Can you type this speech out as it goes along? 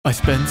I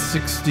spent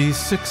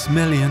 66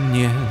 million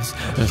years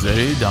as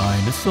a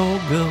dinosaur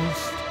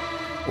ghost.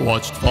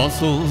 Watched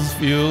fossils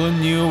fuel a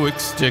new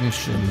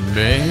extinction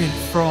made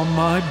from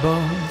my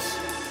bones.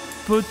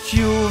 But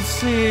you've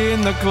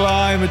seen the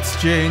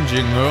climate's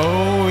changing,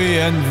 oh we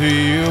envy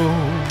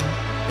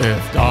you.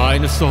 If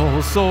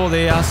dinosaurs saw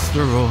the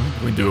asteroid,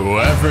 we'd do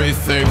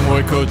everything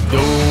we could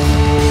do.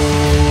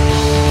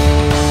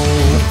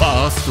 The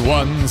fast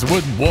ones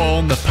would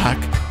warn the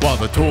pack, while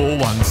the tall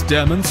ones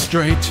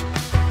demonstrate.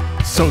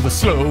 So the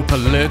slow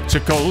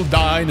political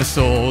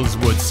dinosaurs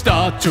would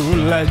start to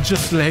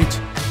legislate,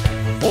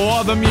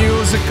 while the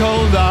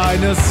musical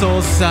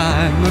dinosaurs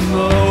sang a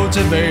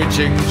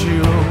motivating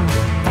tune.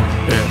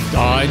 If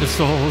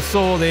dinosaurs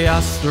saw the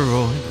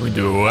asteroid, we'd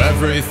do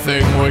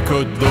everything we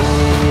could do.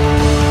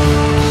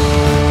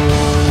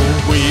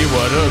 We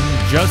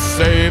wouldn't just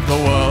save the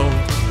world,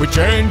 we'd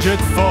change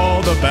it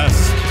for the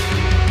best.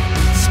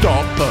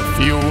 Stop a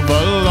few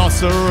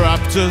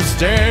velociraptors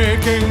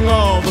taking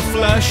all the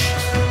flesh.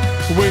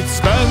 We'd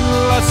spend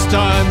less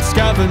time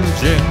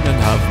scavenging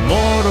and have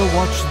more to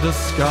watch the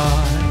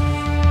sky.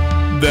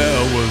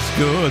 There was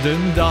good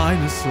in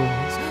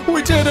dinosaurs,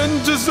 we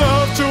didn't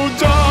deserve to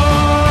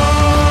die.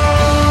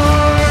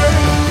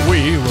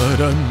 We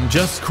wouldn't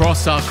just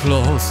cross our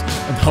claws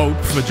and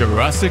hope for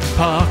Jurassic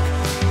Park.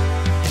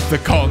 The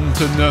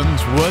continent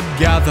would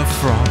gather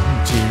from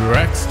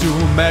T-Rex to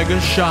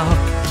Megashark.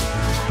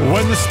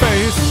 When the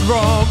space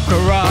rock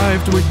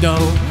arrived, we'd know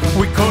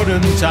we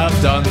couldn't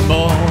have done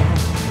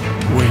more.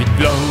 We'd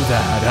blow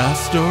that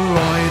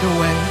asteroid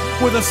away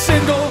with a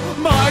single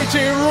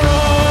mighty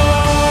roar.